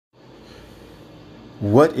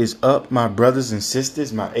What is up, my brothers and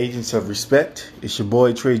sisters, my agents of respect? It's your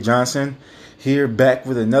boy Trey Johnson here, back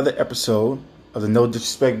with another episode of the No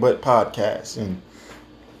Disrespect But podcast. And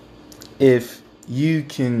if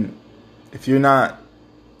you're not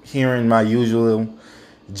hearing my usual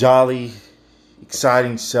jolly,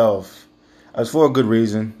 exciting self, it's for a good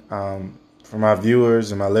reason. For my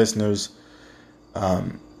viewers and my listeners,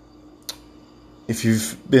 if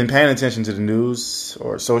you've been paying attention to the news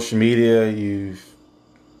or social media, you've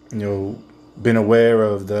been aware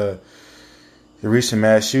of the recent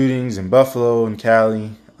mass shootings in Buffalo and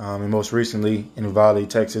Cali, and most recently in Uvalde,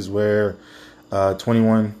 Texas, where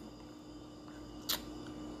 21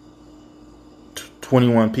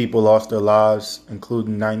 people lost their lives,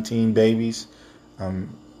 including 19 babies.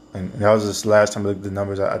 And that was just the last time I looked at the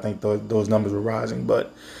numbers. I think those numbers were rising,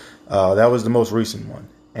 but that was the most recent one.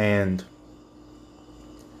 And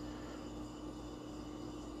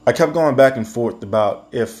I kept going back and forth about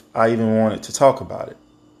if I even wanted to talk about it.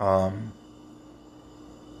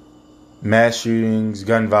 Mass shootings,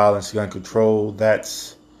 gun violence, gun control, that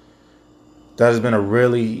has been a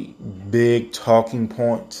really big talking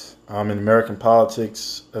point in American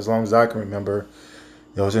politics as long as I can remember.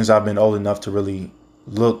 Since I've been old enough to really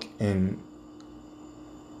look and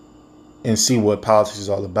see what politics is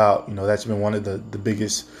all about. That's been one of the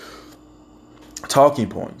biggest talking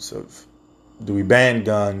points of, do we ban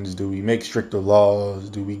guns? Do we make stricter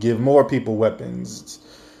laws? Do we give more people weapons?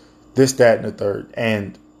 This, that, and the third.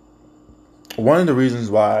 And one of the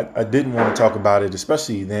reasons why I didn't want to talk about it,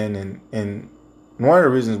 especially then, and one of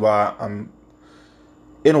the reasons why I'm,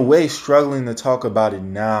 in a way, struggling to talk about it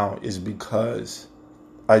now is because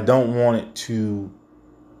I don't want it to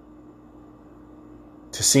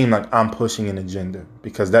seem like I'm pushing an agenda,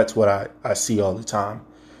 because that's what I see all the time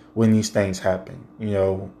when these things happen,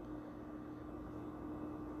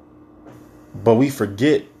 But we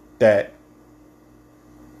forget that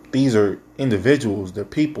these are individuals, they're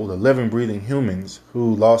people, they're living, breathing humans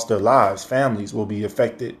who lost their lives. Families will be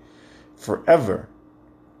affected forever.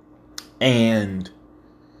 And,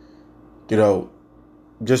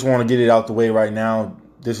 just want to get it out the way right now.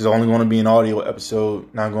 This is only going to be an audio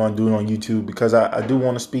episode, not going to do it on YouTube, because I do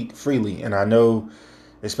want to speak freely. And I know,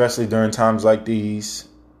 especially during times like these,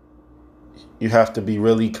 you have to be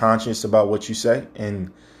really conscious about what you say.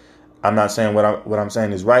 And I'm not saying what I'm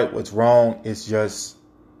saying is right, what's wrong. It's just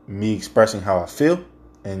me expressing how I feel.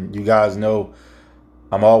 And you guys know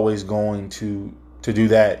I'm always going to do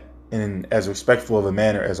that in as respectful of a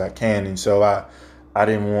manner as I can. And so I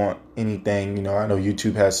didn't want anything, I know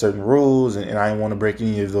YouTube has certain rules, and I didn't want to break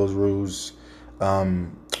any of those rules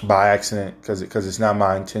by accident, because it's not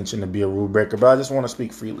my intention to be a rule breaker. But I just want to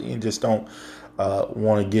speak freely and just don't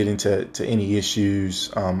want to get into any issues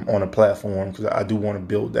on a platform, because I do want to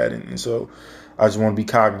build that. And so I just want to be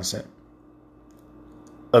cognizant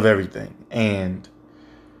of everything. And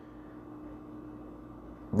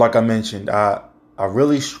like I mentioned, I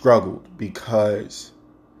really struggled because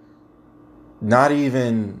I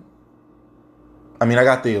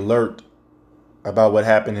got the alert about what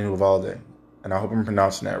happened in Uvalde, and I hope I'm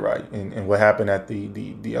pronouncing that right, and what happened at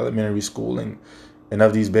the elementary school, and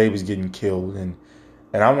of these babies getting killed. And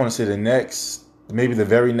I want to say the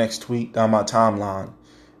very next tweet down my timeline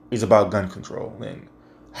is about gun control and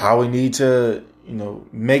how we need to,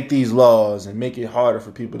 make these laws and make it harder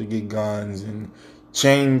for people to get guns and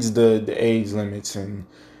change the age limits. And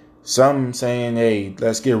some saying, hey,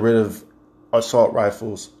 let's get rid of assault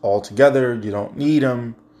rifles altogether. You don't need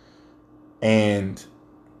them. And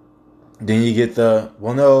then you get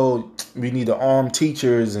no, we need to arm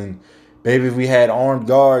teachers, and maybe if we had armed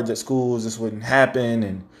guards at schools, this wouldn't happen,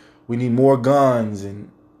 and we need more guns.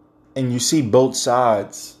 And you see both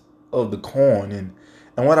sides of the coin.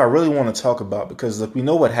 And what I really want to talk about, because look, we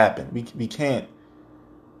know what happened. We can't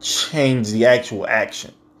change the actual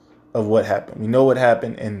action of what happened. We know what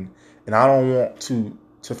happened, and I don't want to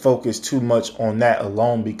focus too much on that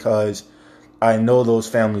alone, because I know those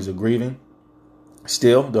families are grieving.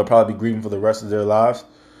 Still, they'll probably be grieving for the rest of their lives.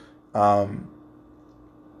 And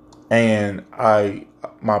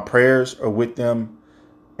my prayers are with them,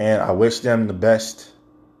 and I wish them the best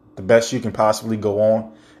you can possibly go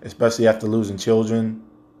on, especially after losing children,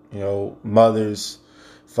 mothers,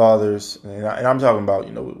 fathers, and I'm talking about,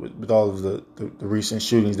 with all of the recent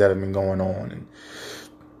shootings that have been going on.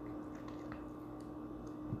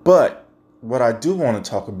 But what I do want to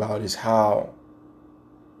talk about is how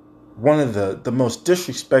one of the most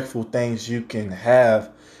disrespectful things you can have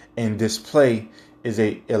and display is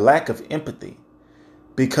a lack of empathy,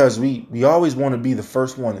 because we always want to be the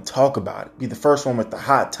first one to talk about it, be the first one with the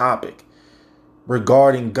hot topic,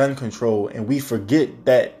 regarding gun control, and we forget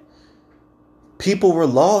that people were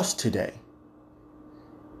lost today.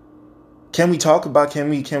 Can we talk about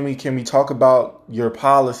your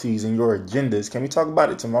policies and your agendas? Can we talk about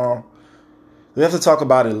it tomorrow? We have to talk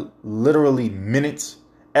about it literally minutes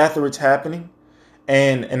after it's happening.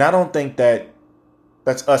 And I don't think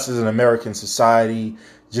that's us as an American society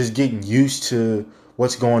just getting used to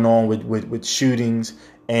what's going on with shootings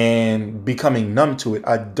and becoming numb to it.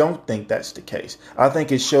 I don't think that's the case. I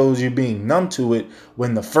think it shows you being numb to it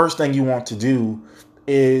when the first thing you want to do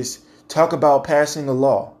is talk about passing a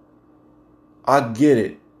law. I get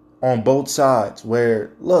it on both sides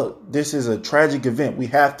where, look, this is a tragic event. We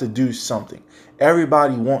have to do something.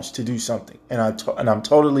 Everybody wants to do something. And I'm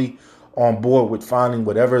totally on board with finding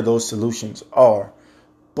whatever those solutions are.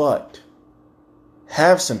 But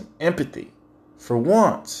have some empathy for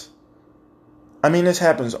once. I mean, this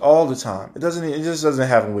happens all the time. It just doesn't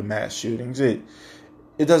happen with mass shootings. It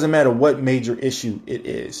doesn't matter what major issue it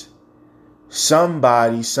is.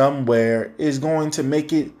 Somebody somewhere is going to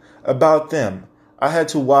make it about them. I had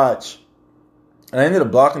to watch, and I ended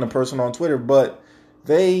up blocking the person on Twitter, but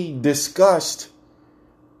they discussed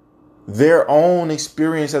their own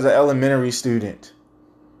experience as an elementary student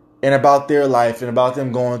and about their life and about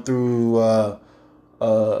them going through a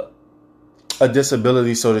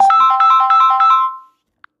disability, so to speak.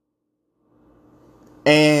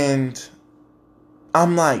 And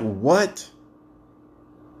I'm like, what?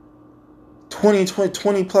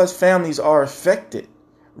 20 plus families are affected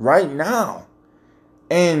right now.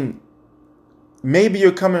 And maybe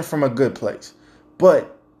you're coming from a good place,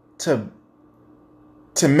 but to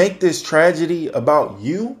make this tragedy about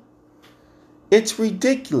you, it's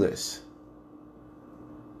ridiculous.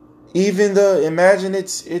 Even imagine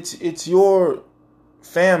it's your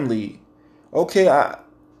family. Okay,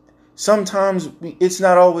 sometimes it's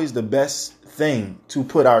not always the best thing to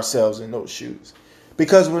put ourselves in those shoes,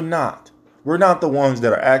 because we're not the ones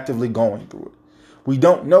that are actively going through it. We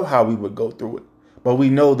don't know how we would go through it, but we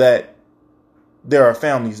know that there are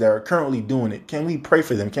families that are currently doing it. Can we pray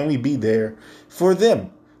for them? Can we be there for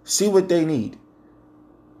them? See what they need.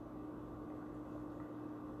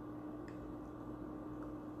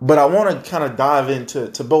 But I want to kind of dive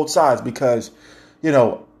into both sides because,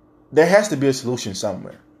 there has to be a solution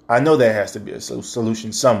somewhere. I know there has to be a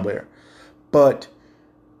solution somewhere. But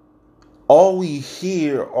all we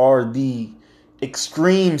hear are the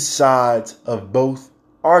extreme sides of both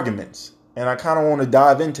arguments. And I kind of want to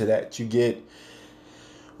dive into that.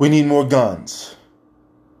 We need more guns.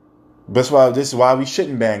 This is why we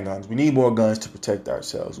shouldn't ban guns. We need more guns to protect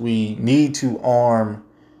ourselves. We need to arm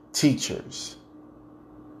teachers.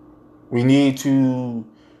 We need to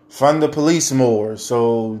fund the police more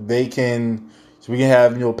so we can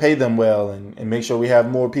have, pay them well and make sure we have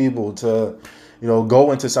more people to,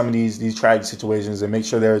 go into some of these tragic situations and make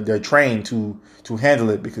sure they're trained to handle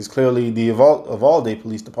it, because clearly the Uvalde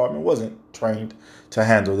Police Department wasn't trained to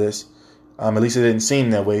handle this. At least it didn't seem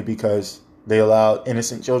that way, because they allowed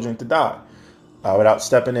innocent children to die without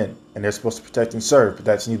stepping in, and they're supposed to protect and serve, but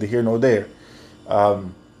that's neither here nor there.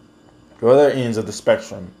 The other ends of the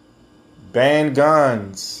spectrum, ban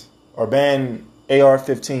guns or ban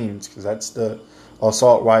AR-15s, because that's the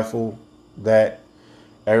assault rifle that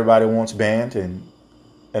everybody wants banned, and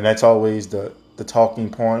that's always the talking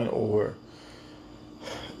point, or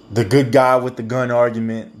the good guy with the gun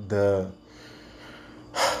argument, the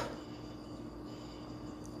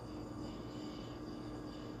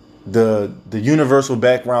universal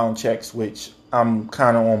background checks, which I'm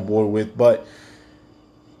kind of on board with, but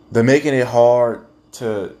they're making it hard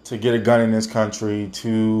to get a gun in this country,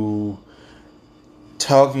 to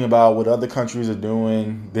talking about what other countries are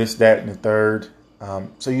doing, this, that, and the third.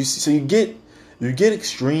 So you get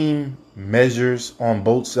extreme measures on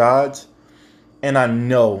both sides, and I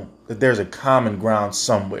know that there's a common ground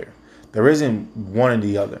somewhere. There isn't one or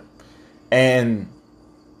the other, and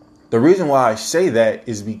the reason why I say that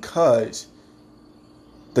is because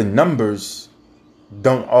the numbers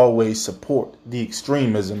don't always support the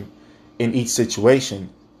extremism in each situation.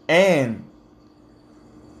 And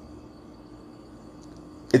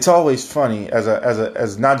it's always funny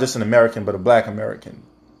as not just an American, but a Black American,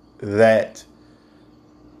 that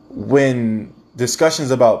when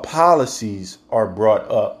discussions about policies are brought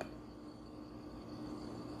up,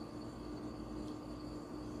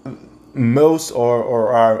 most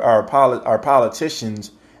or our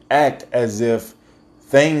politicians act as if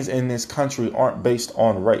things in this country aren't based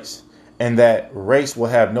on race, and that race will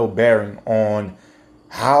have no bearing on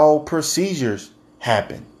how procedures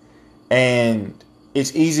happen. And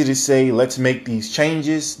it's easy to say, let's make these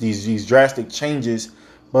changes, these drastic changes,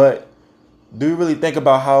 but do you really think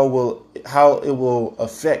about how it will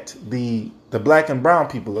affect the black and brown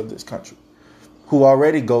people of this country who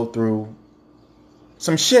already go through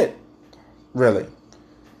some shit, really?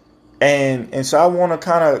 And so I want to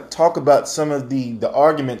kind of talk about some of the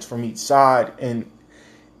arguments from each side, and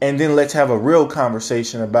then let's have a real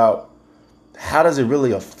conversation about how does it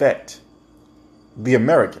really affect the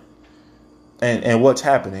American and what's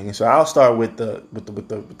happening. And so I'll start with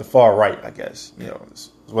the far right, I guess, is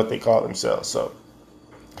what they call themselves. So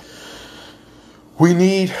we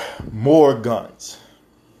need more guns.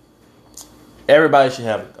 Everybody should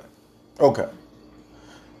have a gun. Okay.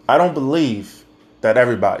 I don't believe that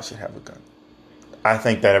everybody should have a gun. I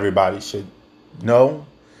think that everybody should know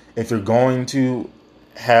if you're going to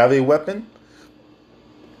have a weapon,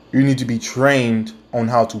 you need to be trained on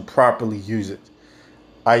how to properly use it.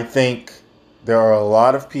 I think there are a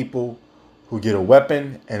lot of people who get a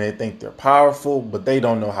weapon and they think they're powerful, but they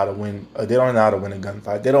don't know how to win. They don't know how to win a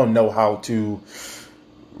gunfight. They don't know how to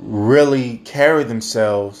really carry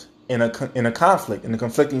themselves in a conflict, in a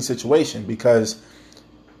conflicting situation. Because,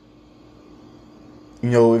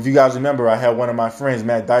 if you guys remember, I had one of my friends,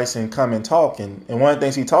 Matt Dyson, come and talk, and one of the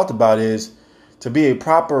things he talked about is to be a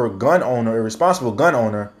proper gun owner, a responsible gun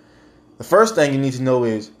owner. The first thing you need to know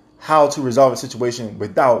is how to resolve a situation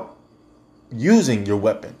without using your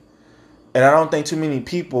weapon. And I don't think too many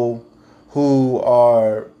people who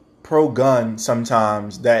are pro-gun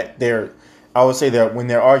sometimes I would say that when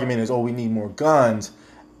their argument is, oh, we need more guns,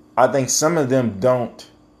 I think some of them don't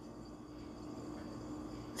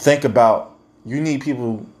think about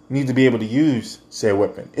people need to be able to use said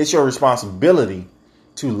weapon. It's your responsibility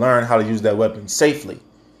to learn how to use that weapon safely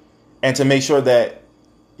and to make sure that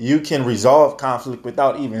you can resolve conflict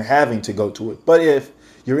without even having to go to it. But if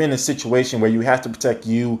you're in a situation where you have to protect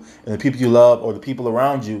you and the people you love or the people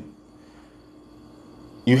around you,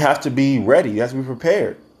 you have to be ready. You have to be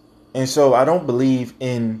prepared. And so I don't believe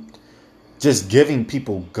in just giving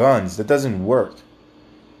people guns. That doesn't work.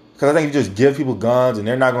 Because I think if you just give people guns and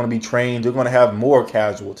they're not going to be trained, they're going to have more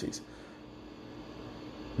casualties.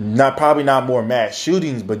 Probably not more mass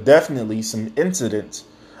shootings, but definitely some incidents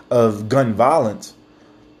of gun violence.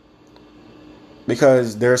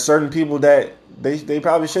 Because there are certain people that they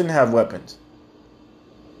probably shouldn't have weapons.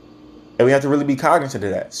 And we have to really be cognizant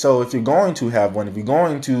of that. So if you're going to have one, if you're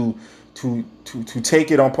going to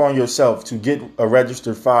take it upon yourself to get a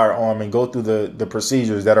registered firearm and go through the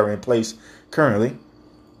procedures that are in place currently,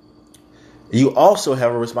 you also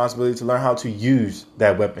have a responsibility to learn how to use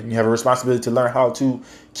that weapon. You have a responsibility to learn how to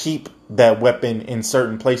keep that weapon in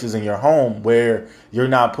certain places in your home where you're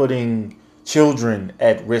not putting children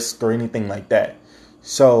at risk or anything like that.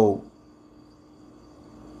 So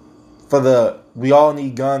for the we all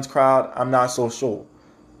need guns crowd, I'm not so sure.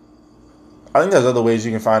 I think there's other ways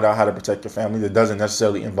you can find out how to protect your family that doesn't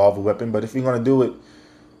necessarily involve a weapon. But if you're going to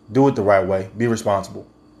do it the right way. Be responsible.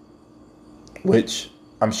 Which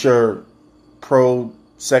I'm sure pro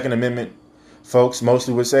Second Amendment folks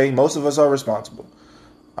mostly would say most of us are responsible.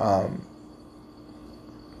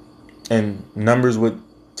 And numbers would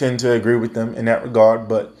tend to agree with them in that regard.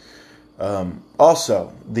 But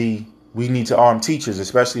also, we need to arm teachers,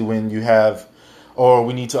 especially when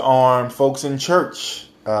we need to arm folks in church,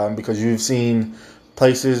 because you've seen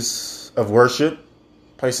places of worship,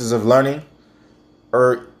 places of learning,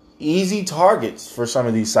 are easy targets for some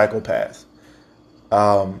of these psychopaths.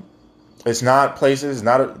 It's not places,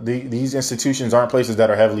 these institutions aren't places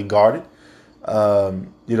that are heavily guarded.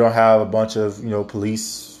 You don't have a bunch of,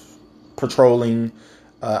 police patrolling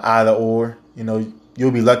either or.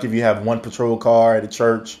 You'll be lucky if you have one patrol car at a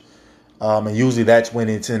church. And usually that's when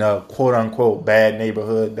it's in a quote unquote bad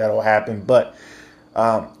neighborhood that'll happen. But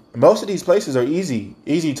most of these places are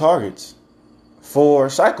easy targets for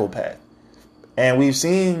psychopaths. And we've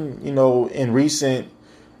seen, in recent,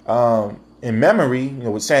 in memory,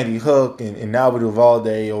 with Sandy Hook and Albert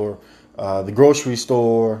Uvalde, or the grocery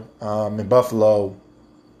store in Buffalo,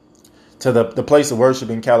 to the place of worship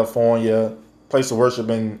in California, place of worship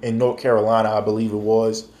in North Carolina, I believe it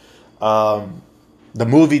was, the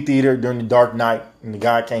movie theater during the Dark Knight, and the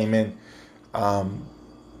guy came in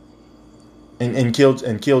and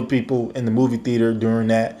killed people in the movie theater during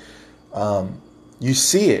that. You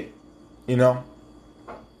see it,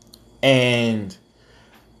 and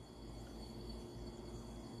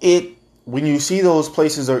when you see those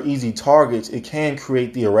places are easy targets, it can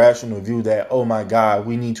create the irrational view that, oh my God,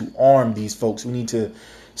 we need to arm these folks. We need to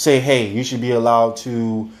say, hey, you should be allowed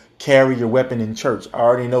to carry your weapon in church. I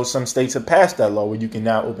already know some states have passed that law where you can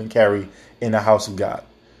now open carry in the house of God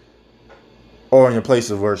or in your place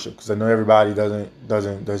of worship. Because I know everybody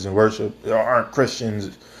doesn't worship. There aren't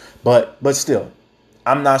Christians But still,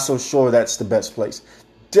 I'm not so sure that's the best place.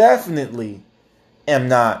 Definitely am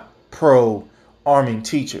not pro arming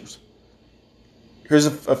teachers. Here's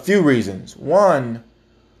a few reasons. One,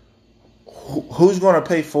 who's going to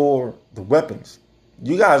pay for the weapons?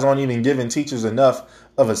 You guys aren't even giving teachers enough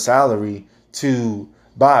of a salary to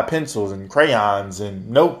buy pencils and crayons and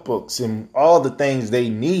notebooks and all the things they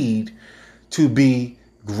need to be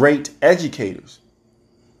great educators.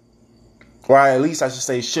 Or at least I should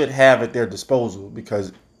say should have at their disposal,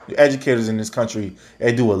 because the educators in this country,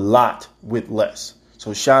 they do a lot with less.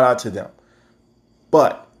 So shout out to them.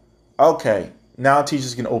 But, okay, now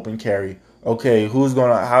teachers can open carry. Okay,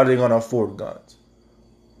 how are they gonna afford guns?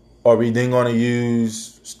 Are we then gonna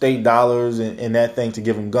use state dollars and that thing to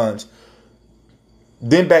give them guns?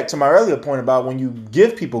 Then back to my earlier point about when you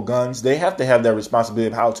give people guns, they have to have that responsibility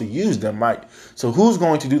of how to use them, right? So who's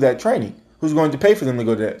going to do that training? Who's going to pay for them to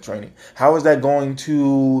go to that training? How is that going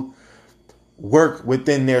to work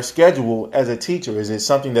within their schedule as a teacher? Is it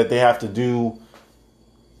something that they have to do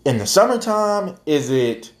in the summertime?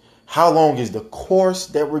 How long is the course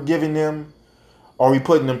that we're giving them? Are we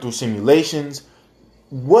putting them through simulations?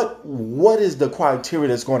 What is the criteria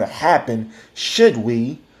that's going to happen should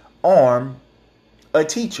we arm a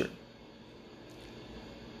teacher?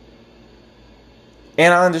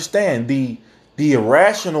 And I understand the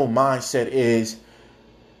irrational mindset is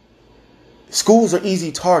schools are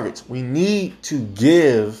easy targets. We need to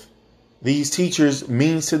give these teachers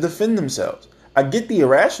means to defend themselves. I get the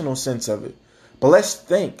irrational sense of it, but let's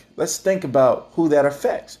think about who that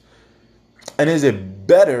affects. And is it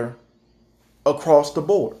better across the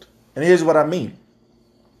board? And here's what I mean.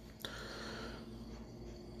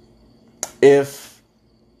 If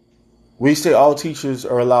we say all teachers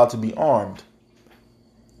are allowed to be armed,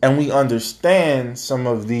 and we understand some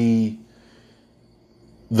of the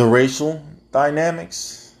racial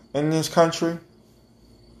dynamics in this country,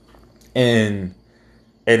 and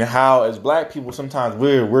how as black people sometimes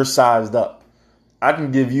we're sized up. I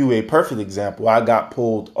can give you a perfect example. I got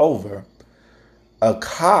pulled over. A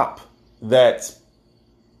cop that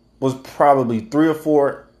was probably 3 or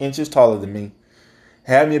 4 inches taller than me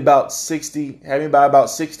had me by about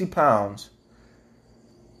 60 pounds.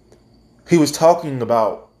 He was talking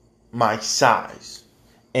about my size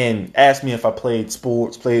and asked me if I played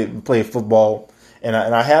sports, played football. And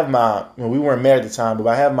I have we weren't married at the time, but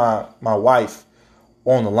I have my wife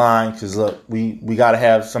on the line because, look, we got to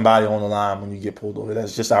have somebody on the line when you get pulled over.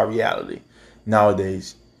 That's just our reality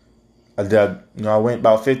nowadays. I went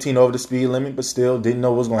about 15 over the speed limit, but still didn't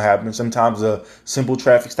know what was going to happen. Sometimes a simple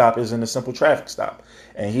traffic stop isn't a simple traffic stop.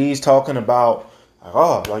 And he's talking about,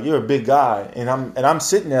 like you're a big guy. And I'm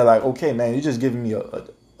sitting there like, okay, man, you're just giving me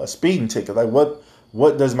a speeding ticket. Like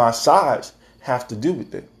what does my size have to do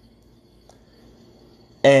with it?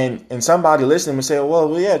 And somebody listening would say,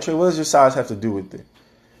 well, yeah, Trey, what does your size have to do with it?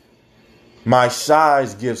 My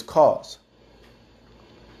size gives cause.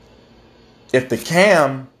 If the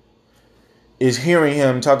cam is hearing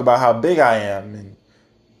him talk about how big I am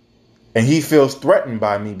and he feels threatened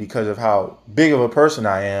by me because of how big of a person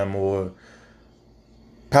I am, or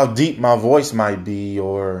how deep my voice might be,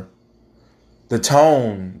 or the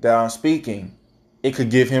tone that I'm speaking, it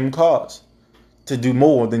could give him cause to do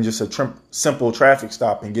more than just a simple traffic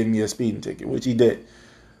stop and give me a speeding ticket, which he did.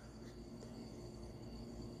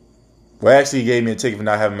 Well, actually, he gave me a ticket for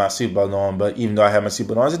not having my seatbelt on, but even though I have my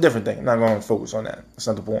seatbelt on, it's a different thing. I'm not going to focus on that. That's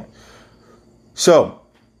not the point. So,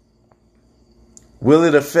 will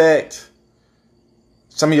it affect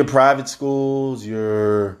some of your private schools,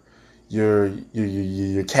 your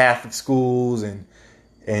Catholic schools,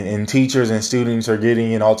 and teachers and students are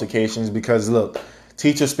getting in altercations? Because, look,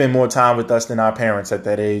 teachers spend more time with us than our parents at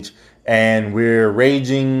that age, and we're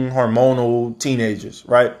raging, hormonal teenagers,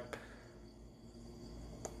 right?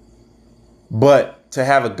 But to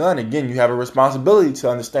have a gun, again, you have a responsibility to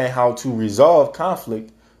understand how to resolve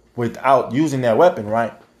conflict without using that weapon,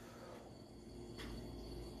 right?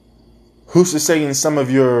 Who's to say in some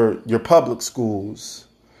of your public schools,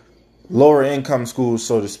 lower income schools,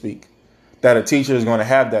 so to speak, that a teacher is going to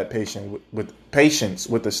have that patience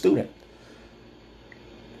with the student?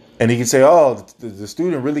 And he can say, oh, the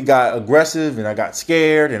student really got aggressive and I got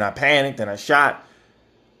scared and I panicked and I shot.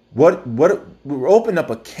 We're opening up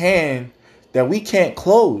a can that we can't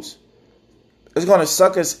close. It's going to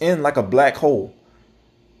suck us in like a black hole.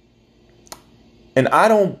 And I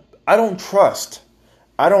don't trust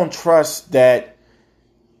that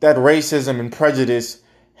racism and prejudice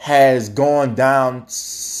has gone down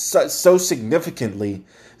so significantly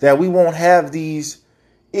that we won't have these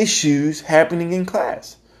issues happening in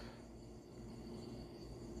class.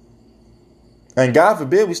 And God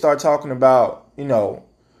forbid we start talking about,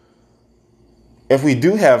 if we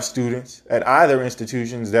do have students at either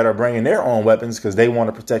institutions that are bringing their own weapons because they want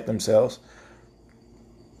to protect themselves,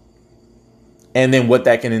 and then what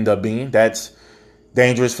that can end up being, that's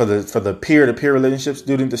dangerous for the peer-to-peer relationship,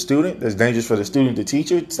 student to student. That's dangerous for the student to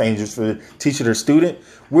teacher. It's dangerous for the teacher to student.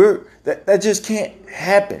 That just can't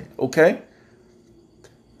happen, okay?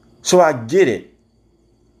 So I get it.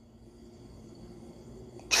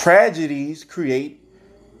 Tragedies create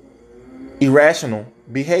irrational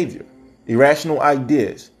behavior, irrational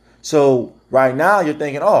ideas. So right now you're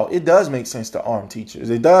thinking, oh, it does make sense to arm teachers.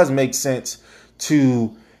 It does make sense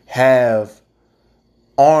to have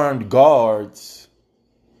armed guards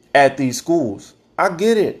at these schools. I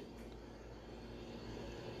get it.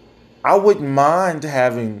 I wouldn't mind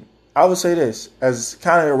having, I would say this, as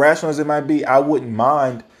kind of irrational as it might be, I wouldn't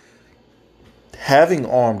mind having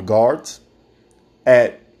armed guards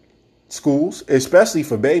at schools, especially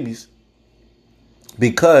for babies,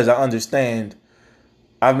 because I understand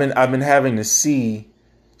I've been having to see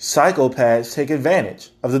psychopaths take advantage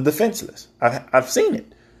of the defenseless. I've seen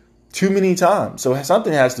it too many times. So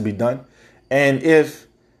something has to be done. And if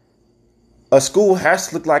a school has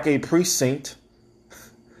to look like a precinct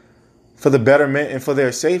for the betterment and for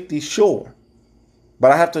their safety, sure.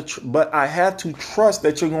 But I have to trust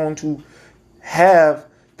that you're going to have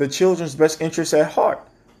the children's best interests at heart.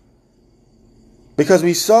 Because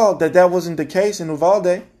we saw that wasn't the case in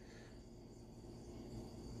Uvalde.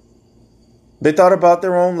 They thought about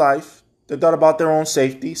their own life. They thought about their own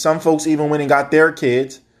safety. Some folks even went and got their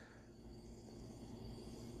kids.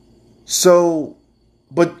 So,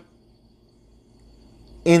 but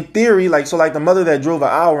in theory, like the mother that drove an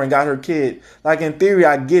hour and got her kid, like in theory,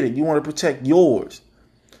 I get it. You want to protect yours.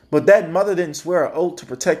 But that mother didn't swear an oath to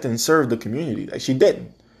protect and serve the community. Like she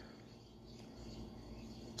didn't.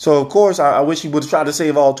 So, of course, I wish he would have tried to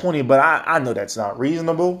save all 20, but I know that's not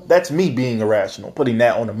reasonable. That's me being irrational, putting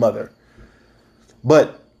that on the mother.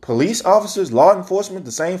 But police officers, law enforcement,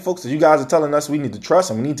 the same folks that you guys are telling us we need to trust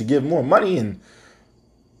and we need to give more money and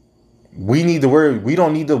we need to worry. We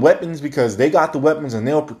don't need the weapons because they got the weapons and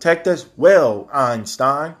they'll protect us. Well,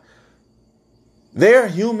 Einstein, they're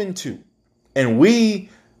human too. And we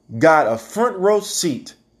got a front row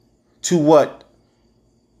seat to what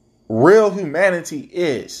real humanity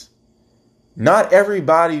is. Not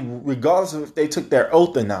everybody, regardless of if they took their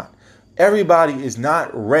oath or not, everybody is not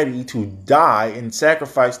ready to die and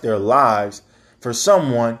sacrifice their lives for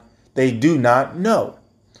someone they do not know.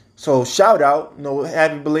 So shout out,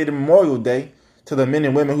 happy belated Memorial Day to the men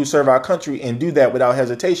and women who serve our country and do that without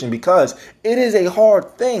hesitation, because it is a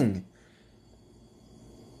hard thing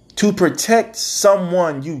to protect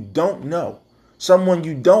someone you don't know, someone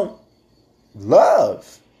you don't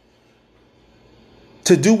love,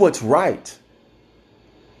 to do what's right.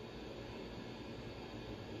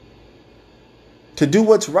 To do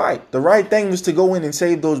what's right. The right thing was to go in and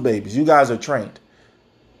save those babies. You guys are trained.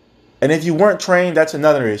 And if you weren't trained, that's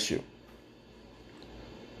another issue.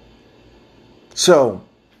 So,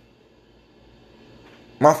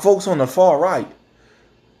 my folks on the far right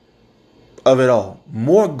of it all,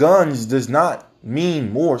 more guns does not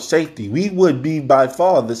mean more safety. We would be by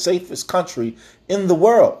far the safest country in the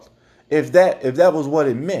world if that was what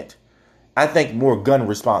it meant. I think more gun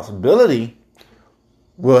responsibility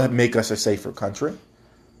will make us a safer country.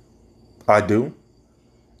 I do.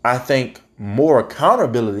 I think more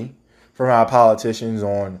accountability from our politicians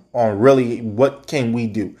on really what can we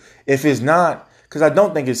do. If it's not, because I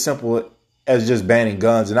don't think it's simple as just banning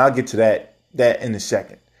guns, and I'll get to that in a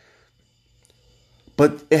second.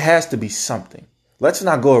 But it has to be something. Let's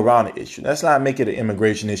not go around the issue. Let's not make it an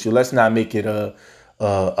immigration issue. Let's not make it a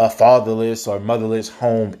fatherless or motherless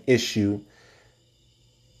home issue.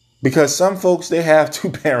 Because some folks, they have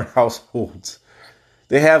 2-parent households.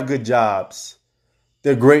 They have good jobs.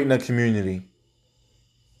 They're great in the community.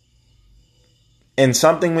 And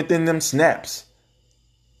something within them snaps.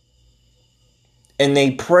 And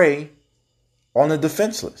they prey on the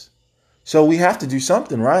defenseless. So we have to do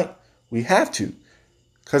something, right? We have to.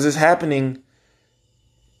 Because it's happening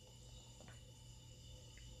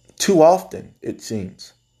too often, it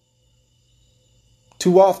seems.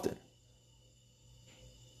 Too often.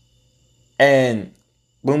 And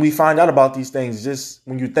when we find out about these things, just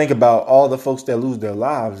when you think about all the folks that lose their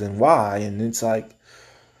lives and why, and it's like,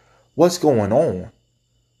 what's going on?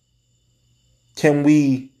 Can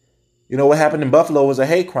we, what happened in Buffalo was a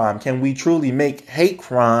hate crime. Can we truly make hate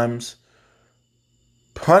crimes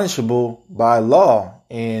punishable by law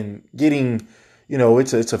and getting,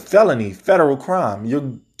 it's a felony, federal crime.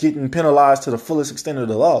 You're getting penalized to the fullest extent of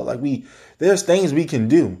the law. Like there's things we can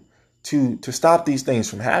do to stop these things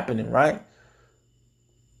from happening, right?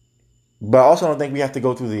 But I also don't think we have to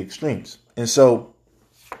go through the extremes. And so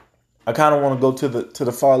I kind of want to go to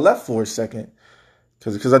the far left for a second,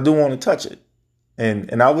 because I do want to touch it.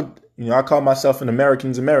 And I would, I call myself an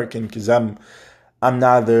American because I'm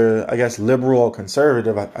neither, I guess, liberal or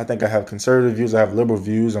conservative. I think I have conservative views. I have liberal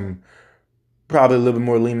views. I'm probably a little bit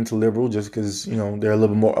more leaning to liberal just because, they're a little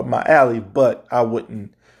bit more up my alley. But I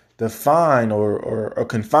wouldn't define or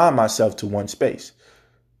confine myself to one space.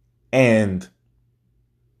 And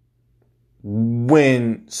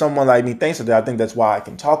when someone like me thinks of that, I think that's why I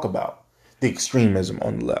can talk about the extremism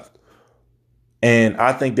on the left. And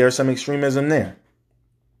I think there's some extremism there.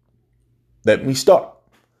 Let me start.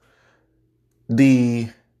 Those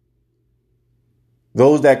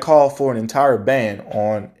that call for an entire ban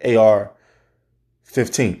on AR-15s.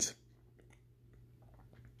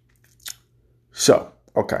 So,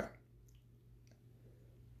 okay.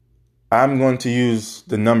 I'm going to use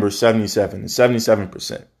the number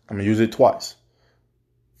 77%. I'm going to use it twice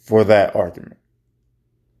for that argument.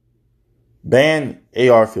 Ban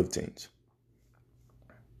AR-15s.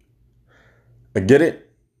 I get it.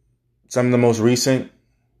 Some of the most recent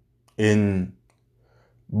and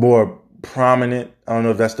more prominent, I don't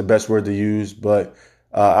know if that's the best word to use, but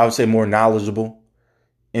I would say more knowledgeable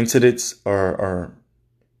incidents or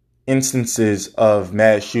instances of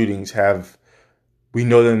mass shootings we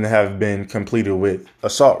know them to have been completed with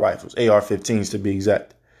assault rifles, AR-15s to be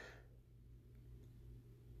exact.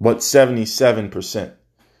 But 77%.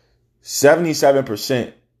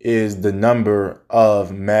 77% is the number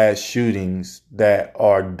of mass shootings that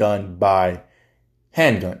are done by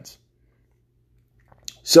handguns.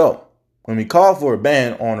 So, when we call for a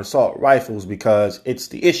ban on assault rifles because it's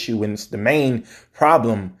the issue and it's the main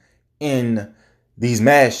problem in these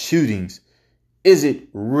mass shootings, is it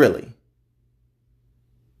really?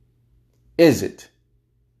 Is it?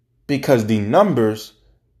 Because the numbers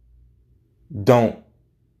don't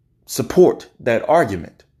support that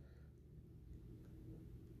argument.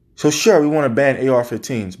 So sure, we want to ban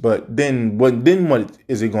AR-15s, but then what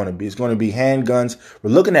is it going to be? It's going to be handguns.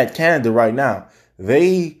 We're looking at Canada right now.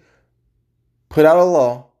 They put out a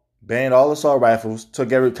law, banned all assault rifles,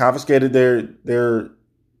 confiscated their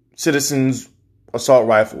citizens' assault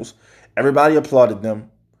rifles. Everybody applauded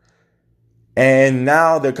them. And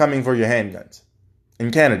now they're coming for your handguns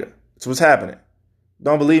in Canada. That's what's happening.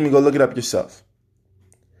 Don't believe me? Go look it up yourself.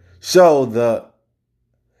 So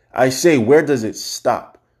I say, where does it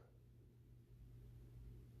stop?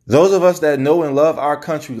 Those of us that know and love our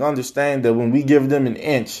country understand that when we give them an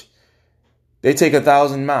inch, they take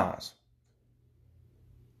 1,000 miles.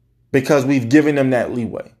 Because we've given them that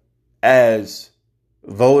leeway as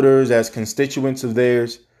voters, as constituents of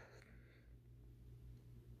theirs.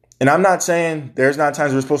 And I'm not saying there's not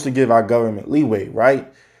times we're supposed to give our government leeway,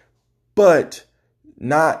 right? But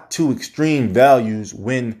not to extreme values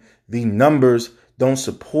when the numbers don't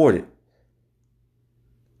support it.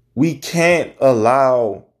 We can't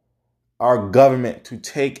allow our government to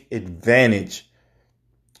take advantage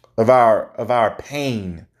of our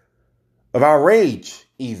pain, of our rage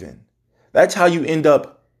even. That's how you end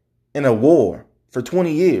up in a war for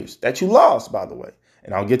 20 years that you lost, by the way.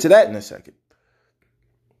 And I'll get to that in a second.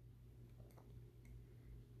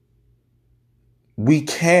 We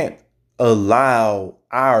can't allow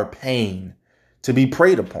our pain to be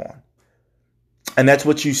preyed upon. And that's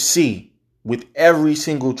what you see with every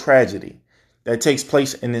single tragedy that takes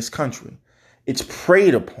place in this country. It's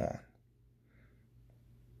preyed upon.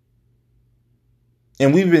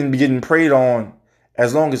 And we've been getting preyed on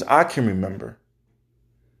as long as I can remember.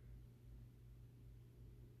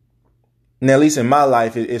 And at least in my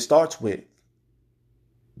life, it starts with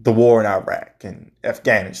the war in Iraq and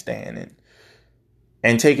Afghanistan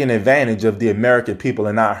and taking advantage of the American people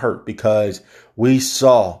and not hurt, because we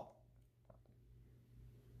saw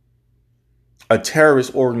a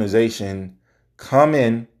terrorist organization come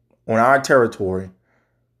in on our territory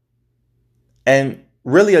and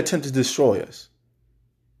really attempt to destroy us.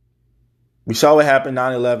 We saw what happened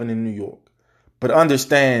 9/11 in New York, but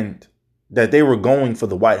understand that they were going for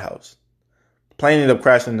the White House. Plane ended up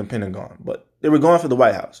crashing in the Pentagon, but they were going for the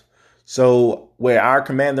White House. So where our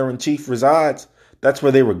commander-in-chief resides, that's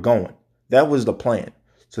where they were going. That was the plan.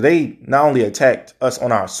 So they not only attacked us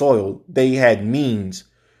on our soil, they had means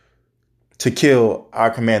to kill our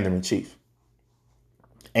commander-in-chief.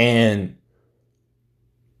 And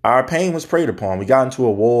our pain was preyed upon. We got into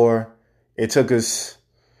a war. It took us,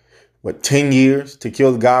 10 years to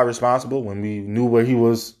kill the guy responsible when we knew where he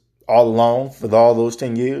was all along for all those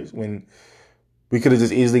 10 years, when we could have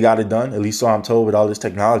just easily got it done, at least so I'm told, with all this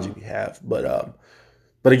technology we have. But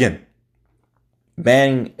again,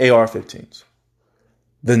 banning AR-15s.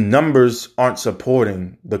 The numbers aren't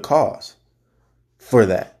supporting the cause for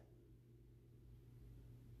that.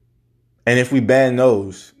 And if we ban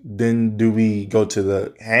those, then do we go to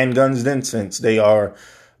the handguns then, since they are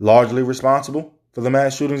largely responsible for the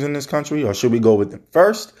mass shootings in this country? Or should we go with them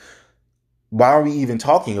first? Why are we even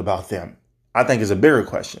talking about them? I think is a bigger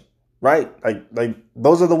question, right? Like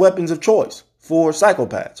those are the weapons of choice for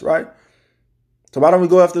psychopaths, right? So why don't we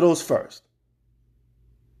go after those first?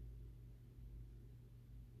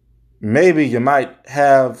 Maybe you might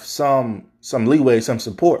have some leeway, some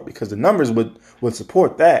support, because the numbers would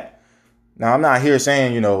support that. Now, I'm not here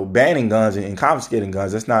saying, banning guns and confiscating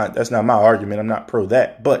guns. That's not my argument. I'm not pro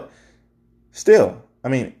that. But still, I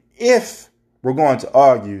mean, if we're going to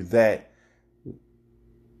argue that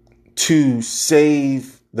to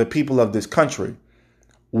save the people of this country,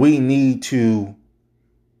 we need to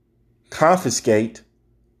confiscate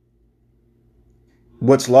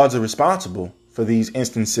what's largely responsible for these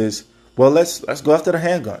instances, well, let's go after the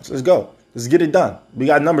handguns. Let's go. Let's get it done. We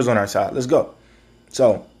got numbers on our side. Let's go.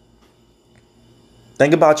 So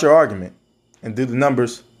think about your argument, and do the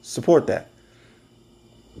numbers support that?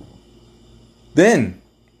 Then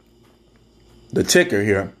the ticker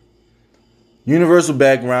here, universal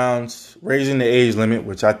backgrounds, raising the age limit,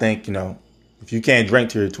 which I think, if you can't drink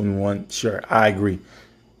till you're 21, sure, I agree.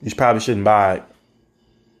 You probably shouldn't buy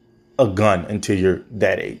a gun until you're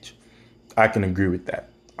that age. I can agree with that.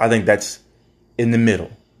 I think that's in the middle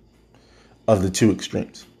of the two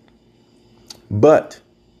extremes. But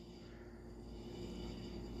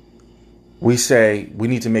we say we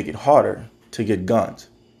need to make it harder to get guns.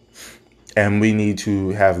 And we need to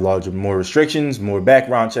have more restrictions, more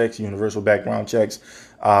background checks, universal background checks,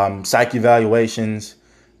 psych evaluations,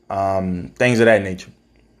 things of that nature,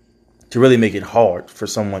 to really make it hard for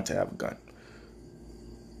someone to have a gun.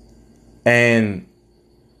 And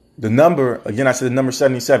the number, again, I said the number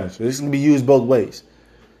 77. So this can be used both ways.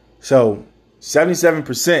 So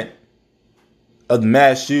 77% of the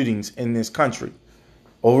mass shootings in this country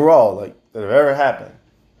overall, that have ever happened,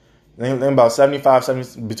 then about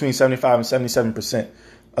between 75 and 77%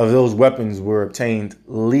 of those weapons were obtained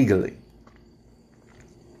legally.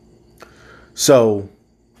 So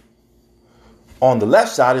on the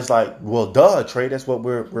left side, it's like, well, duh, Trey, that's what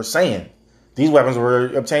we're saying. These weapons were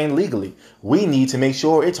obtained legally. We need to make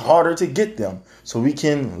sure it's harder to get them so we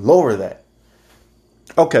can lower that.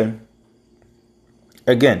 Okay.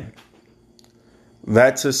 Again,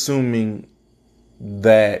 that's assuming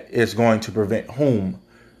that it's going to prevent whom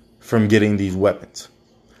from getting these weapons.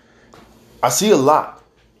 I see a lot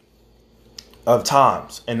of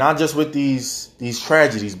times, and not just with these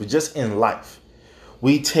tragedies, but just in life,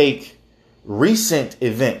 we take recent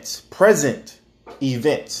events, present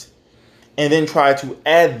events, and then try to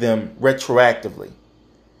add them retroactively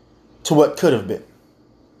to what could have been.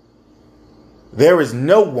 There is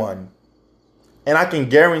no one, and I can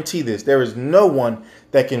guarantee this, there is no one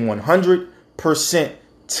that can 100%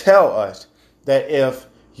 tell us that if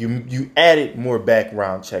you added more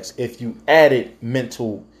background checks, if you added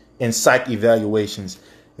mental and psych evaluations,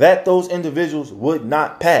 that those individuals would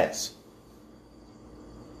not pass.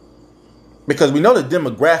 Because we know the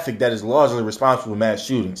demographic that is largely responsible for mass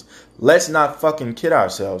shootings. Let's not fucking kid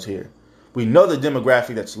ourselves here. We know the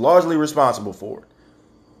demographic that's largely responsible for it.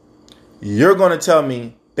 You're going to tell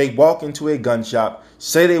me they walk into a gun shop,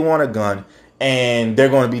 say they want a gun, and they're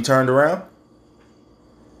going to be turned around?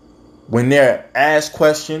 When they're asked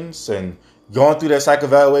questions and going through their psych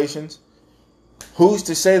evaluations, who's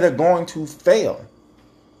to say they're going to fail?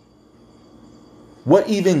 What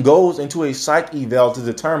even goes into a psych eval to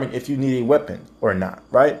determine if you need a weapon or not,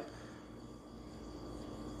 right?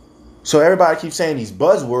 So everybody keeps saying these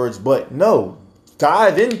buzzwords, but no,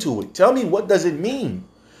 dive into it. Tell me, what does it mean?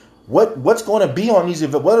 What's going to be on these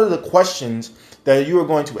events? What are the questions that you are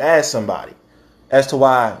going to ask somebody as to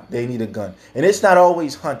why they need a gun? And it's not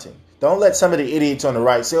always hunting. Don't let some of the idiots on the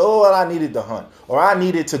right say, oh, well, I needed to hunt, or I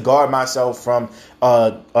needed to guard myself from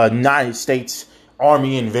a United States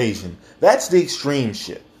Army invasion. That's the extreme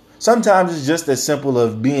shit. Sometimes it's just as simple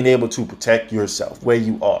of being able to protect yourself where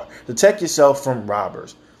you are. Protect yourself from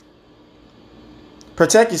robbers.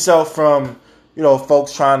 Protect yourself from,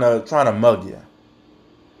 folks trying to mug you.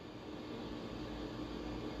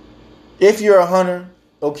 If you're a hunter,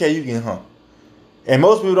 okay, you can hunt. And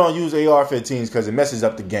most people don't use AR-15s because it messes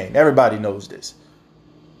up the game. Everybody knows this.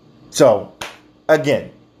 So,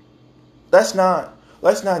 again, let's not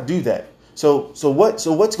do that. So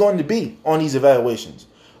what's going to be on these evaluations?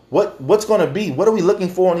 What's going to be? What are we looking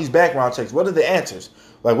for on these background checks? What are the answers?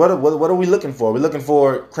 Like, what are we looking for? Are we looking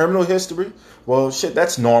for criminal history? Well, shit,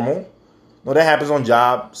 that's normal. No, that happens on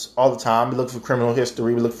jobs all the time. We look for criminal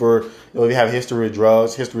history. We look for, we have a history of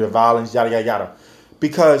drugs, history of violence, yada, yada, yada.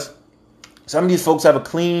 Because some of these folks have a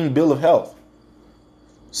clean bill of health.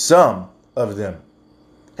 Some of them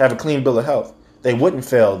have a clean bill of health. They wouldn't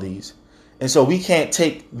fail these. And so we can't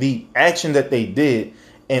take the action that they did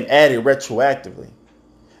and add it retroactively.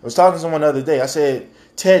 I was talking to someone the other day. I said,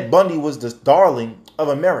 Ted Bundy was the darling of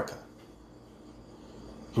America.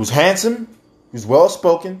 He was handsome. He was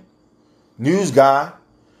well-spoken. News guy.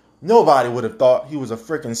 Nobody would have thought he was a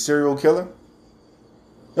freaking serial killer.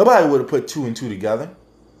 Nobody would have put two and two together.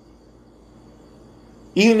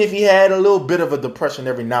 Even if he had a little bit of a depression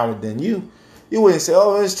every now and then, you wouldn't say,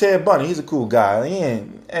 oh, it's Ted Bundy. He's a cool guy.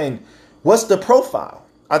 And what's the profile?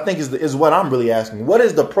 I think is what I'm really asking. What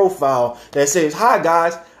is the profile that says, hi,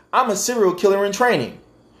 guys, I'm a serial killer in training.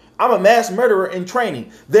 I'm a mass murderer in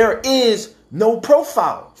training. There is no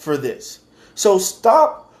profile for this. So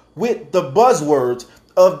stop with the buzzwords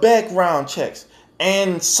of background checks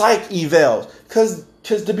and psych evals. Because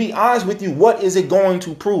to be honest with you, what is it going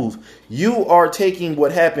to prove? You are taking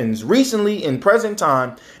what happens recently in present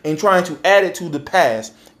time and trying to add it to the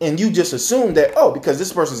past. And you just assume that, oh, because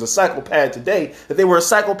this person's a psychopath today, that they were a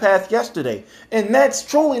psychopath yesterday. And that's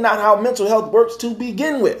truly not how mental health works to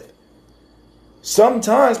begin with.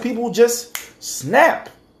 Sometimes people just snap.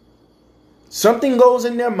 Something goes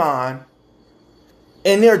in their mind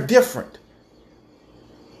and they're different.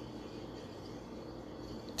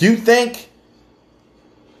 Do you think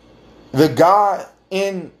the guy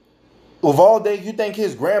in Uvalde, you think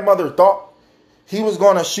his grandmother thought he was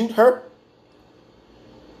going to shoot her?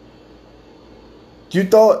 You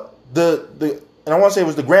thought and I want to say it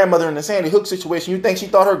was the grandmother in the Sandy Hook situation. You think she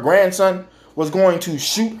thought her grandson was going to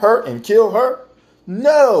shoot her and kill her?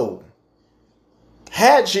 No.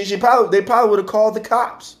 Had they probably would have called the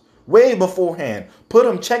cops way beforehand.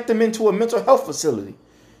 Checked them into a mental health facility.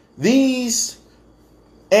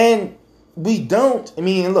 And we don't. I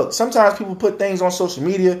mean, look, sometimes people put things on social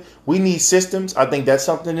media. We need systems. I think that's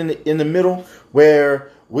something in the middle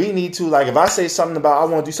where we need to, like, if I say something about I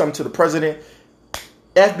want to do something to the president,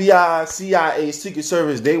 FBI, CIA, Secret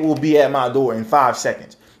Service, they will be at my door in 5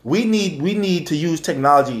 seconds. We need to use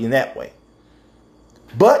technology in that way.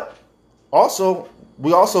 But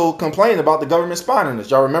we also complain about the government spying on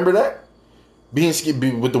us. Y'all remember that?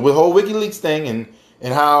 With the whole WikiLeaks thing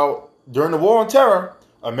and how during the war on terror,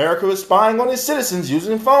 America was spying on its citizens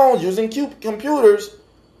using phones, using computers,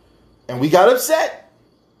 and we got upset.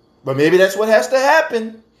 But maybe that's what has to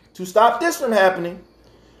happen to stop this from happening.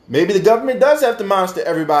 Maybe the government does have to monitor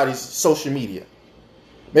everybody's social media.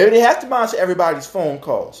 Maybe they have to monitor everybody's phone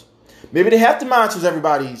calls. Maybe they have to monitor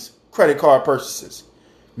everybody's credit card purchases.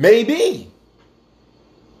 Maybe.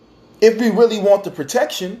 If we really want the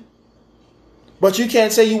protection. But you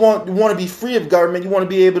can't say you want to be free of government. You want to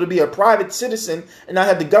be able to be a private citizen and not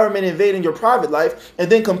have the government invading your private life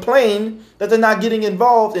and then complain that they're not getting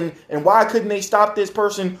involved. And why couldn't they stop this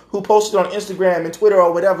person who posted on Instagram and Twitter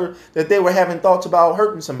or whatever that they were having thoughts about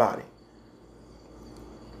hurting somebody?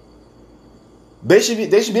 They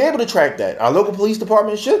should be able to track that. Our local police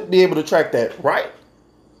department should be able to track that, right?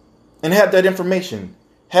 And have that information.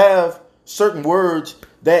 Have certain words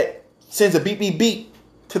that sends a beep, beep, beep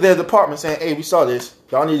to their department saying, hey, we saw this.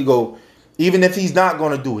 Y'all need to go. Even if he's not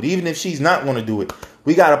going to do it, even if she's not going to do it,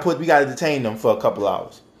 we got to detain them for a couple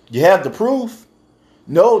hours. You have the proof?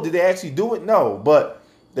 No. Did they actually do it? No. But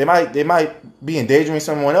they might be endangering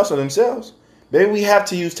someone else or themselves. Maybe we have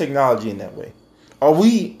to use technology in that way. Are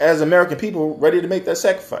we, as American people, ready to make that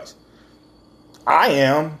sacrifice? I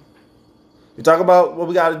am. You talk about what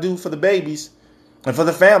we got to do for the babies and for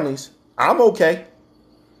the families. I'm okay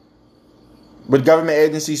with government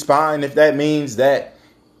agencies spying if that means that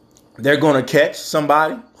they're going to catch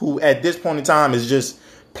somebody who at this point in time is just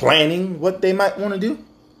planning what they might want to do.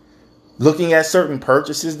 Looking at certain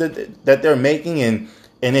purchases that they're making and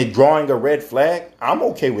it drawing a red flag. I'm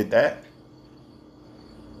okay with that.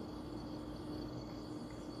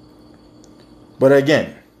 But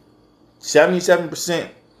again, 77%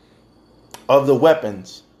 of the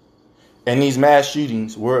weapons in these mass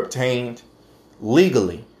shootings were obtained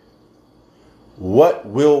legally. What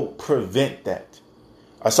will prevent that?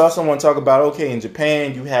 I saw someone talk about, okay, in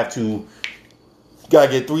Japan, you got to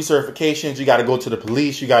get 3 certifications. You got to go to the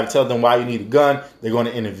police. You got to tell them why you need a gun. They're going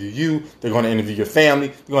to interview you. They're going to interview your family.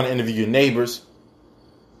 They're going to interview your neighbors.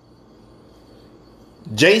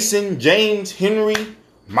 Jason, James, Henry,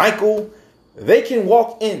 Michael, they can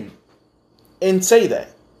walk in and say that.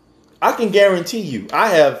 I can guarantee you, I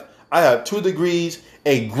have 2 degrees,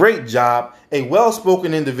 a great job, a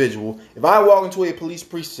well-spoken individual. If I walk into a police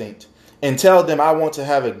precinct and tell them I want to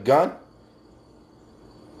have a gun,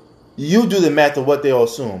 You do the math of what they'll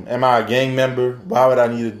assume. Am I a gang member? Why would I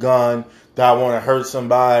need a gun? Do I want to hurt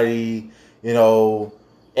somebody? You know,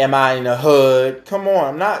 am I in the hood? Come on,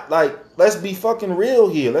 I'm not like, let's be fucking real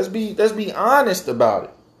here. Let's be honest about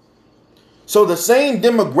it. So the same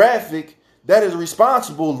demographic that is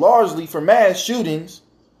responsible largely for mass shootings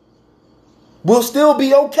will still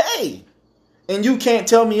be okay. And you can't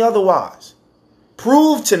tell me otherwise.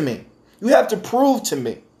 Prove to me. You have to prove to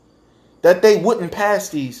me that they wouldn't pass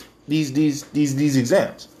these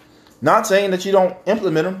exams. Not saying that you don't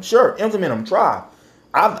implement them. Sure, implement them. Try.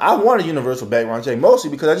 I want a universal background check, mostly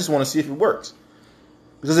because I just want to see if it works.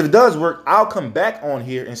 Because if it does work, I'll come back on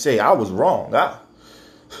here and say I was wrong.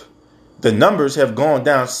 The numbers have gone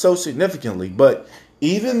down so significantly. But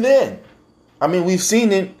even then, I mean, we've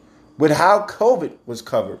seen it with how COVID was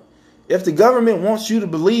covered. If the government wants you to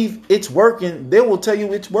believe it's working, they will tell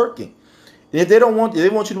you it's working. And if they want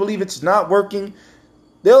you to believe it's not working,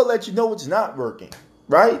 they'll let you know it's not working,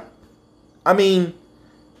 right? I mean,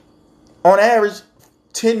 on average,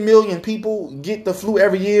 10 million people get the flu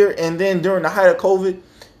every year, and then during the height of COVID,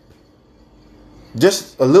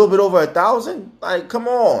 just a little bit over 1,000. Like, come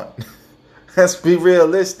on, let's be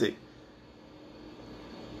realistic.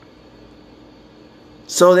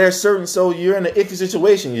 So there's so you're in an iffy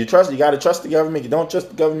situation. You got to trust the government. You don't trust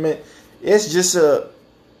the government. It's just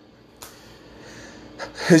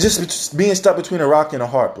being stuck between a rock and a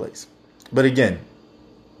hard place. But again,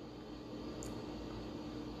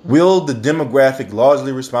 will the demographic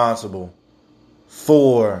largely responsible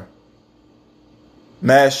for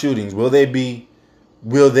mass shootings, will they be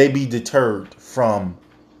deterred from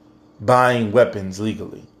buying weapons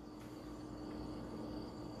legally?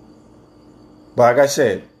 But like I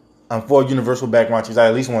said, I'm for universal background checks. I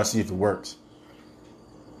at least want to see if it works.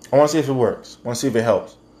 I want to see if it works. I want to see if it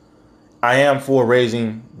helps. I am for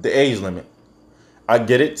raising the age limit. I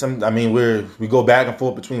get it. We go back and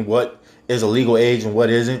forth between what is a legal age and what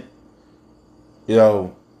isn't. You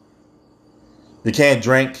know, you can't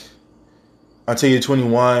drink until you're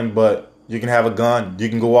 21, but you can have a gun. You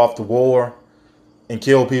can go off to war and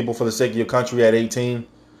kill people for the sake of your country at 18.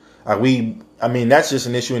 That's just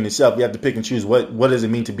an issue in itself. You have to pick and choose what does it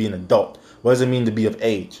mean to be an adult? What does it mean to be of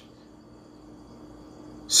age?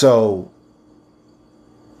 So,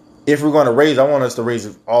 if we're going to raise, I want us to raise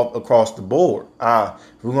it all across the board.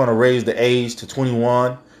 If we're going to raise the age to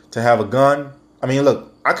 21 to have a gun. I mean,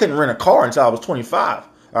 look, I couldn't rent a car until I was 25.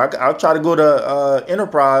 I tried to go to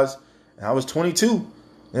Enterprise, and I was 22.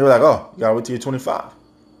 They were like, oh, you got to wait till you're 25. All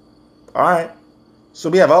right. So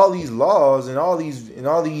we have all these laws and all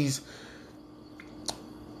these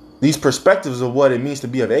perspectives of what it means to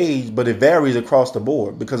be of age, but it varies across the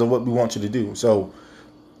board because of what we want you to do. So,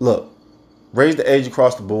 look, raise the age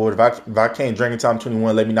across the board. If I can't drink until I'm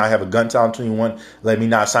 21, let me not have a gun until I'm 21. Let me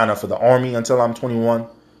not sign up for the army until I'm 21.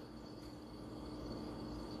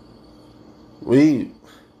 We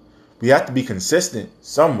have to be consistent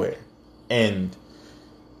somewhere.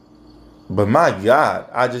 But my God,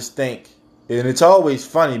 I just think, and it's always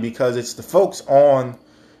funny because it's the folks on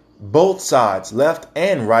both sides, left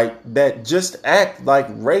and right, that just act like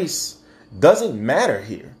race doesn't matter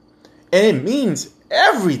here. And it means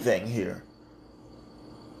everything here.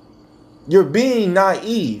 You're being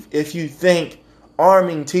naive if you think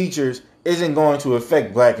arming teachers isn't going to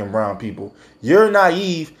affect black and brown people. You're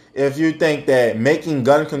naive if you think that making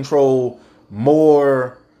gun control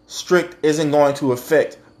more strict isn't going to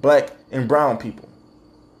affect black and brown people.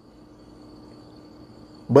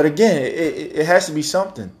 But again, it has to be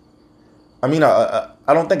something. I mean, I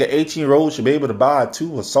don't think an 18-year-old should be able to buy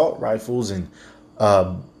 2 assault rifles and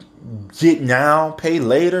get now, pay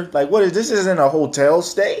later. Like, what is this? Isn't a hotel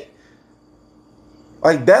stay?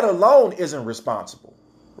 Like, that alone isn't responsible,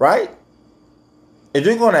 right? If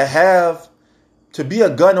you're going to be a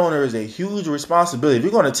gun owner is a huge responsibility. If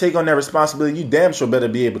you're going to take on that responsibility, you damn sure better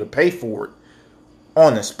be able to pay for it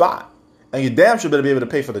on the spot. And you damn sure better be able to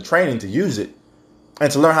pay for the training to use it and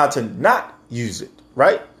to learn how to not use it,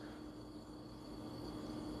 right?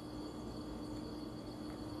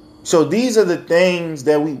 So these are the things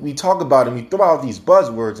that we talk about, and we throw out these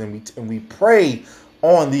buzzwords, and we prey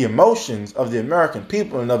on the emotions of the American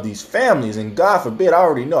people and of these families. And God forbid, I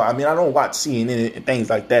already know. I mean, I don't watch CNN and things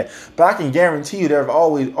like that, but I can guarantee you there have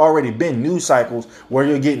already been news cycles where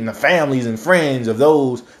you're getting the families and friends of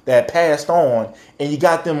those that passed on, and you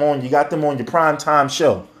got them on your primetime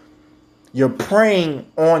show. You're preying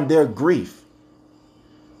on their grief.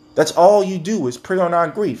 That's all you do is prey on our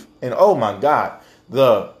grief. And oh my God,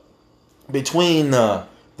 between the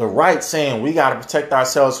right saying we got to protect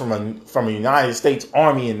ourselves from a United States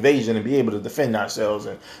Army invasion and be able to defend ourselves,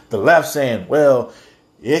 and the left saying, well,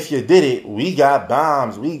 if you did it, we got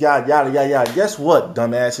bombs. We got yada, yada, yada. Guess what,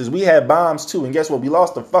 dumbasses? We had bombs too. And guess what? We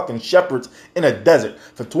lost the fucking shepherds in a desert.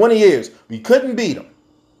 For 20 years, we couldn't beat them.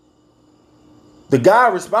 The guy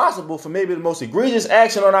responsible for maybe the most egregious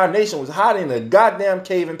action on our nation was hiding in a goddamn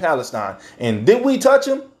cave in Palestine. And did we touch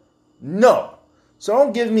him? No. So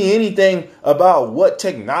don't give me anything about what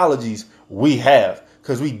technologies we have,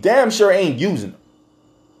 because we damn sure ain't using them.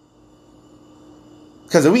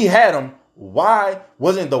 Because if we had them, why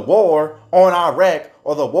wasn't the war on Iraq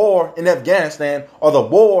or the war in Afghanistan or the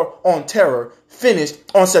war on terror finished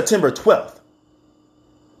on September 12th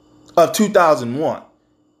of 2001?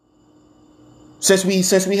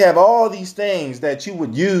 Since we have all these things that you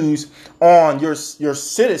would use on your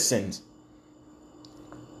citizens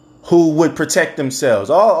who would protect themselves,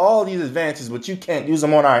 all these advances, but you can't use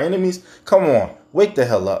them on our enemies. Come on, wake the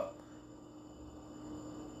hell up.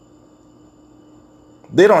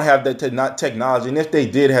 They don't have that technology, and if they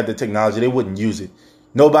did have the technology, they wouldn't use it.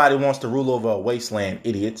 Nobody wants to rule over a wasteland,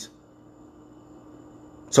 idiots.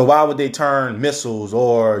 So why would they turn missiles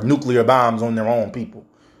or nuclear bombs on their own people?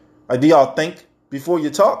 Like, do y'all think before you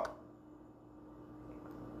talk?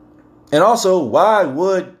 And also, why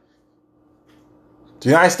would the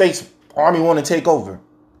United States Army want to take over?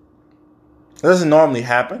 It doesn't normally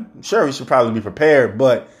happen. I'm sure we should probably be prepared,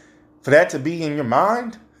 but for that to be in your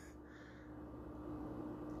mind,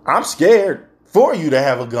 I'm scared for you to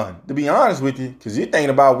have a gun, to be honest with you, because you're thinking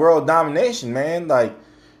about world domination, man. Like,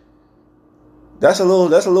 that's a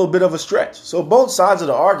little bit of a stretch. So both sides of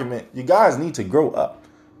the argument, you guys need to grow up.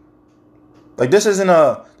 Like, this isn't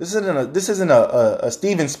a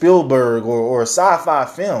Steven Spielberg or a sci-fi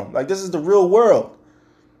film. Like, this is the real world.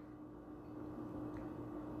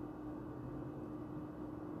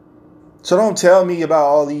 So don't tell me about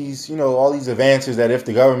all these advances that if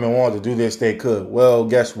the government wanted to do this, they could. Well,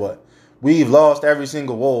 guess what? We've lost every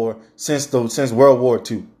single war since World War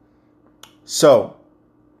II. So,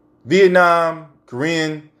 Vietnam,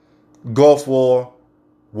 Korean, Gulf War,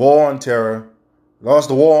 War on Terror, lost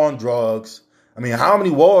the war on drugs. I mean, how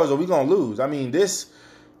many wars are we going to lose? I mean, this,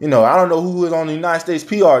 I don't know who is on the United States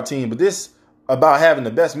PR team, but this about having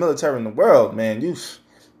the best military in the world, man, you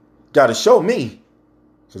got to show me.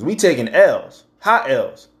 Because we taking L's, hot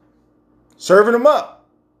L's, serving them up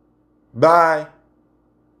by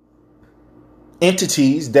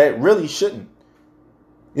entities that really shouldn't.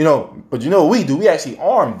 But what we do? We actually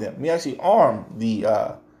arm them. We actually arm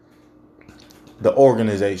the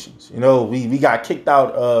organizations. We got kicked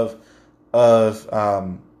out of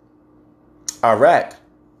Iraq.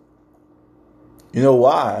 You know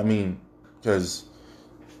why? I mean, because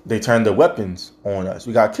they turned their weapons on us.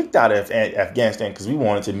 We got kicked out of Afghanistan because we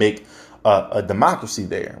wanted to make a democracy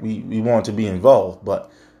there. We wanted to be involved.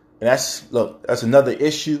 But that's another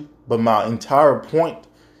issue. But my entire point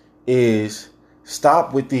is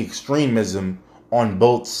stop with the extremism on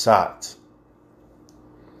both sides.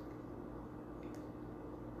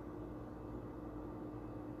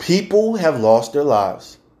 People have lost their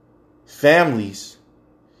lives. Families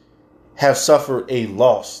have suffered a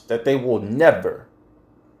loss that they will never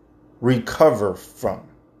recover from.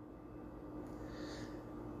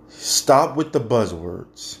 Stop with the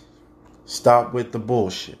buzzwords. Stop with the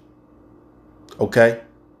bullshit. Okay?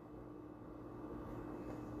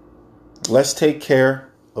 Let's take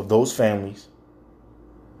care of those families.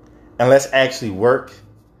 And let's actually work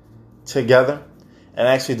together and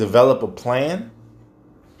actually develop a plan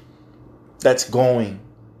that's going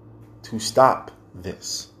to stop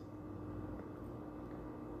this.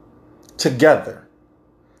 Together.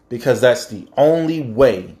 Because that's the only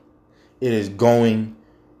way it is going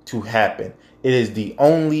to happen. It is the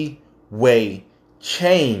only way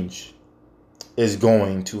change is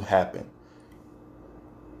going to happen.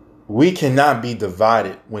 We cannot be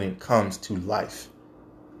divided when it comes to life.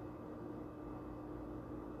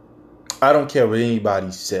 I don't care what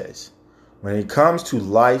anybody says. When it comes to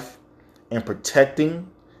life and protecting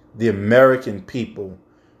the American people,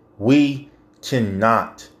 we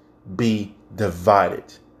cannot be divided.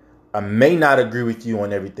 I may not agree with you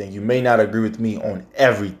on everything. You may not agree with me on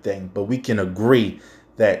everything, but we can agree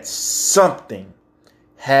that something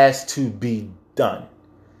has to be done.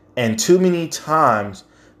 And too many times,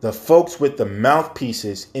 the folks with the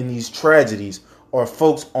mouthpieces in these tragedies are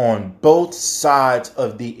folks on both sides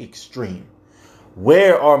of the extreme.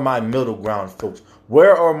 Where are my middle ground folks?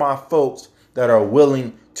 Where are my folks that are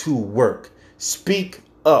willing to work? Speak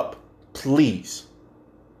up, please.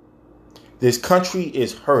 This country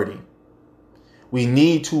is hurting. We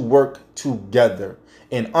need to work together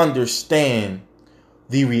and understand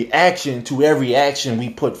the reaction to every action we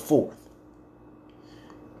put forth.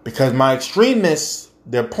 Because my extremists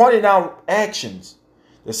They're pointing out actions.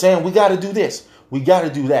 They're saying, we got to do this. We got to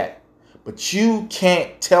do that. But you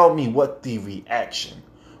can't tell me what the reaction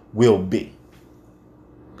will be.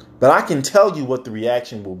 But I can tell you what the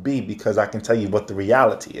reaction will be because I can tell you what the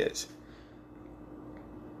reality is.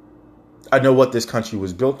 I know what this country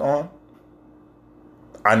was built on.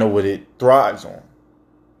 I know what it thrives on.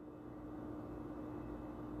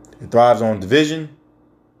 It thrives on division,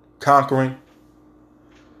 conquering.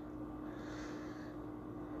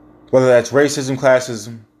 Whether that's racism,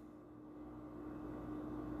 classism.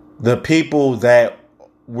 The people that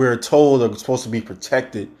we're told are supposed to be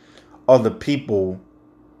protected are the people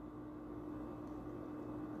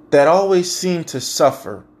that always seem to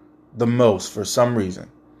suffer the most for some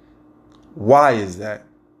reason. Why is that?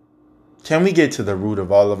 Can we get to the root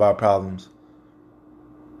of all of our problems?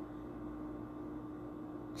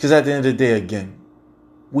 Because at the end of the day, again,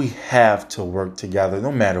 we have to work together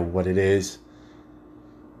no matter what it is.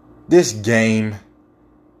 This game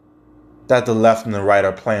that the left and the right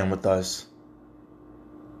are playing with us.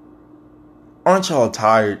 Aren't y'all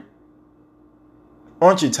tired?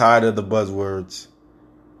 Aren't you tired of the buzzwords?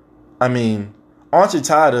 I mean, aren't you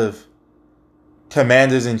tired of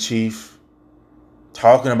commanders in chief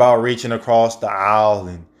talking about reaching across the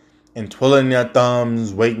aisle and twiddling their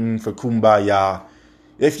thumbs, waiting for kumbaya?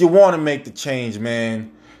 If you want to make the change,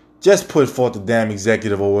 man, just put forth the damn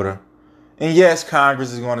executive order. And yes,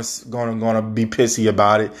 Congress is going to be pissy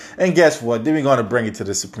about it. And guess what? Then we're going to bring it to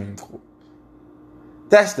the Supreme Court.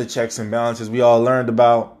 That's the checks and balances we all learned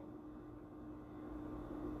about.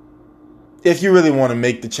 If you really want to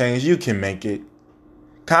make the change, you can make it.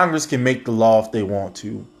 Congress can make the law if they want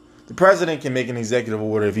to. The president can make an executive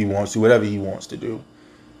order if he wants to, whatever he wants to do.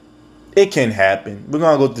 It can happen. We're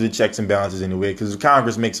going to go through the checks and balances anyway, because if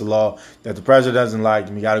Congress makes a law that the president doesn't like,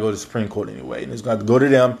 then we got to go to the Supreme Court anyway. And it's going to go to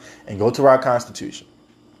them and go to our Constitution.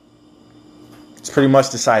 It's pretty much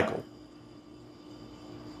the cycle.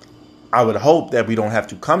 I would hope that we don't have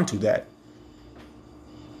to come to that.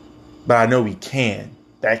 But I know we can.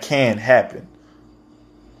 That can happen.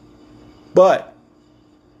 But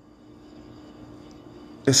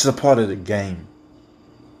this is a part of the game.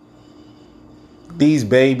 These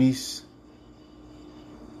babies,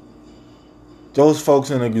 those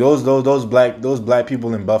folks in the those black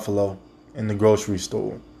people in Buffalo in the grocery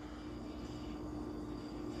store,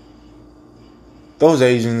 those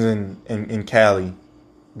Asians in Cali,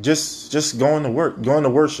 just going to work, going to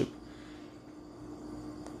worship.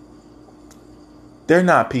 They're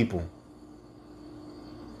not people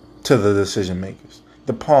to the decision makers.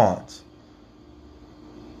 The pawns.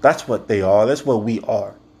 That's what they are. That's what we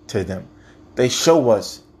are to them. They show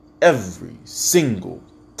us every single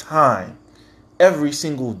time, every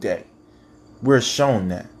single day. We're shown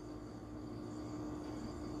that.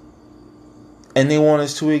 And they want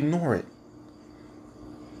us to ignore it.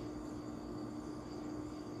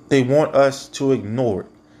 They want us to ignore it.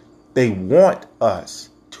 They want us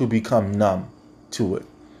to become numb to it,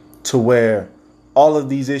 to where all of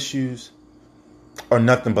these issues are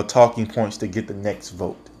nothing but talking points to get the next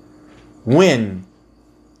vote. When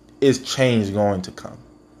is change going to come?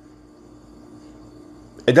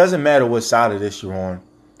 It doesn't matter what side of this you're on.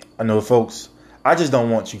 I know, folks, I just don't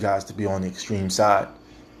want you guys to be on the extreme side.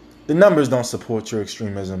 The numbers don't support your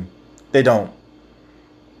extremism. They don't.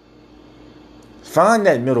 Find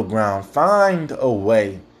that middle ground. Find a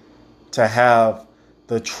way to have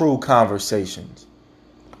the true conversations.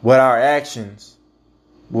 What our actions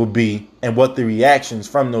will be and what the reactions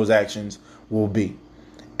from those actions will be.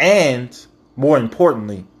 And more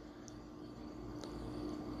importantly,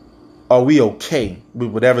 are we okay with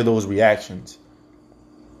whatever those reactions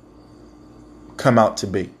come out to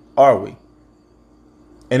be? Are we?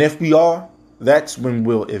 And if we are, that's when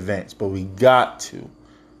we'll advance. But we got to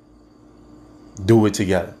do it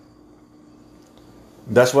together.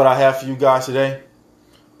 That's what I have for you guys today.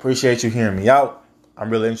 Appreciate you hearing me out. I'm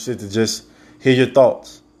really interested to just hear your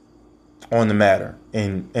thoughts on the matter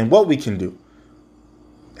and what we can do.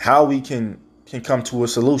 How we can come to a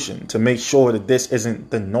solution to make sure that this isn't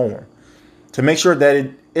the norm. To make sure that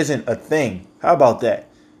it isn't a thing. How about that?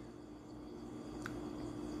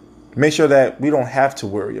 Make sure that we don't have to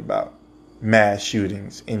worry about mass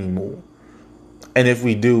shootings anymore. And if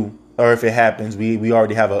we do, or if it happens, we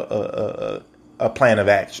already have a plan of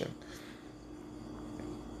action.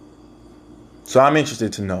 So I'm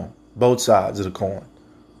interested to know both sides of the coin.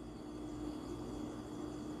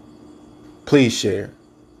 Please share.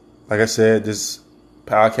 Like I said, this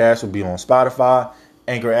podcast will be on Spotify,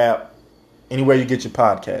 Anchor app, anywhere you get your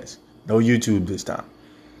podcast. No YouTube this time.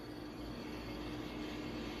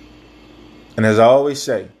 And as I always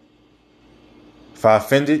say, If I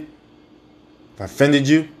offended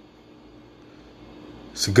you,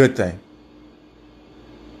 it's a good thing.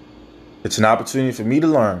 It's an opportunity for me to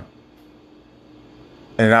learn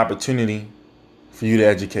and an opportunity for you to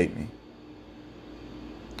educate me.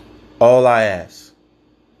 All I ask,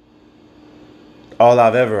 all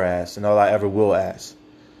I've ever asked, and all I ever will ask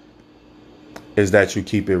is that you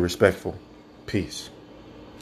keep it respectful. Peace.